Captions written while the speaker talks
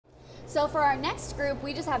So for our next group,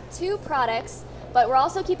 we just have 2 products, but we're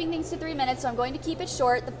also keeping things to 3 minutes, so I'm going to keep it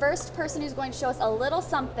short. The first person who's going to show us a little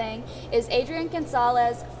something is Adrian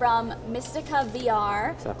Gonzales from Mistika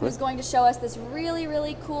VR, who's going to show us this really,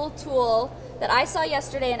 really cool tool that I saw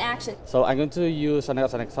yesterday in action. So I'm going to use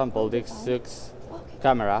as an example this 6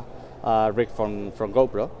 camera rigged from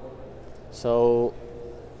GoPro. So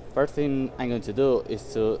first thing I'm going to do is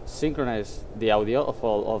to synchronize the audio of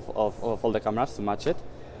all the cameras to match it.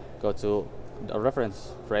 Go to the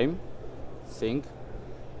reference frame, sync,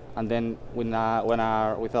 and then with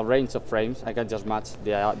a range of frames, I can just match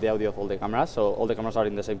the audio of all the cameras, so all the cameras are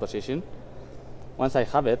in the same position. Once I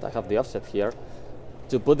have it, I have the offset here.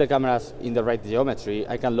 To put the cameras in the right geometry,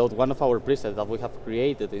 I can load one of our presets that we have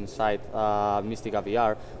created inside Mistika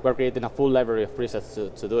VR. We're creating a full library of presets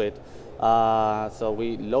to do it. So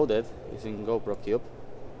we load it using GoPro Cube.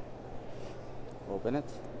 Open it.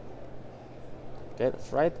 Okay,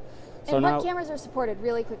 that's right. So and now, what cameras are supported,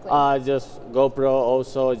 really quickly? Just GoPro,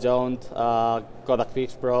 also Jaunt, Kodak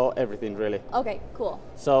PixPro, everything really. Okay, cool.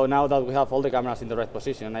 So now that we have all the cameras in the right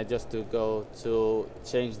position, I just to go to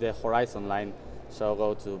change the horizon line. So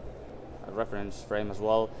go to a reference frame as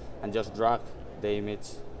well, and just drag the image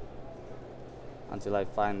until I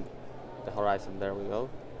find the horizon. There we go.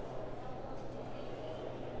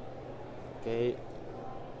 Okay,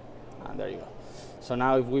 and there you go. So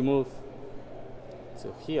now if we move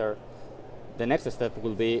to here, the next step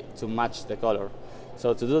will be to match the color.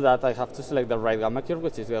 So to do that, I have to select the right gamma curve,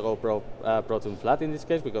 which is the GoPro Proton Flat in this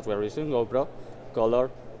case, because we're using GoPro,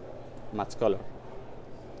 color, match color.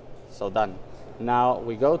 So done. Now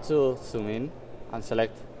we go to zoom in and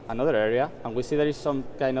select another area, and we see there is some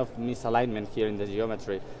kind of misalignment here in the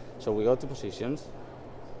geometry. So we go to positions,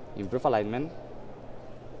 improve alignment,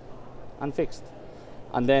 and fixed.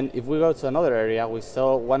 And then if we go to another area, we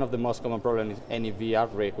saw one of the most common problems in any VR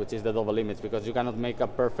rig, which is the double image, because you cannot make a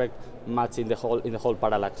perfect match in the whole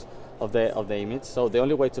parallax of the image. So the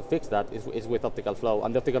only way to fix that is with optical flow,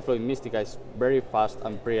 and the optical flow in Mistika is very fast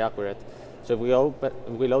and pretty accurate. So if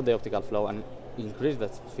we load the optical flow and increase the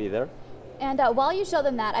feeder. And while you show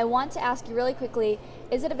them that, I want to ask you really quickly,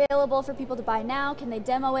 is it available for people to buy now? Can they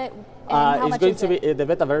demo it? And how much is it? The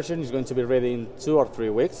beta version is going to be ready in 2 or 3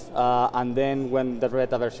 weeks. And then when the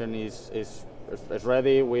beta version is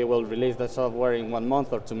ready, we will release the software in 1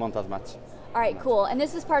 month or 2 months as much. All right, cool. And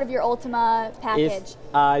this is part of your Ultima package?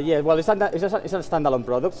 Yeah, well, it's a standalone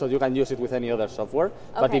product, so you can use it with any other software.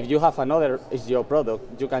 Okay. But if you have another HGO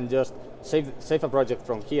product, you can just save a project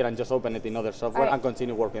from here and just open it in other software and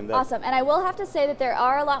continue working there. Awesome. And I will have to say that there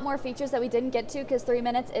are a lot more features that we didn't get to because 3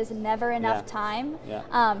 minutes is never enough time.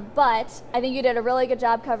 Yeah. But I think you did a really good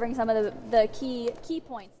job covering some of the key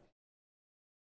points.